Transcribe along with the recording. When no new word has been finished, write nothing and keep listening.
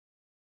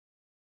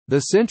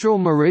The central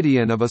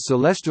meridian of a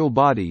celestial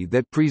body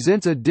that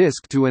presents a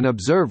disk to an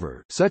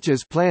observer, such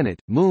as planet,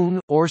 moon,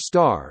 or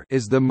star,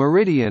 is the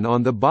meridian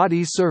on the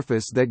body's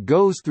surface that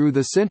goes through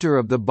the center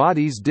of the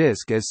body's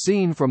disk as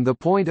seen from the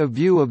point of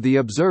view of the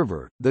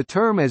observer. The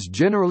term as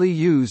generally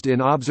used in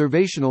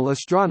observational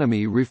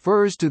astronomy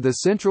refers to the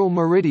central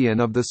meridian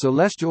of the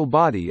celestial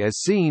body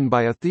as seen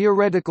by a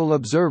theoretical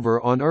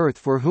observer on Earth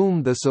for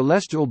whom the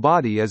celestial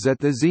body is at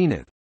the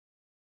zenith.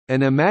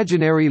 An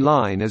imaginary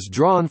line is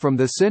drawn from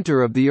the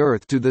center of the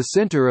Earth to the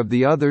center of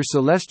the other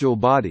celestial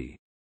body.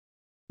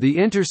 The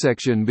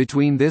intersection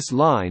between this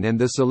line and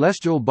the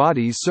celestial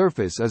body's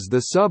surface is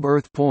the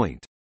sub-Earth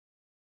point.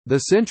 The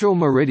central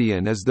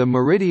meridian is the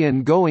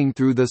meridian going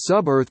through the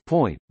sub-Earth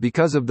point.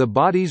 Because of the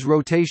body's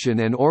rotation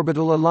and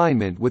orbital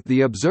alignment with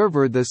the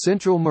observer, the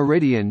central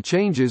meridian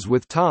changes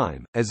with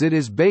time, as it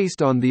is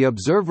based on the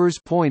observer's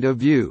point of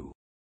view.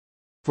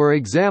 For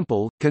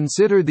example,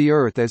 consider the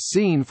Earth as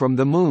seen from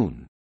the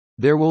Moon.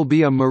 There will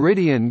be a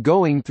meridian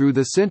going through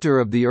the center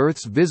of the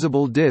Earth's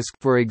visible disk,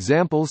 for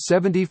example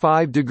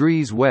 75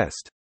 degrees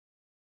west.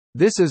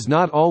 This is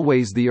not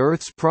always the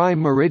Earth's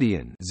prime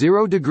meridian,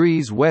 0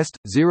 degrees west,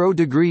 0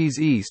 degrees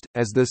east,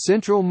 as the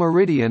central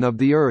meridian of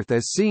the Earth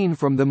as seen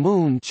from the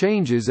Moon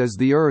changes as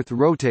the Earth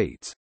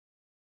rotates.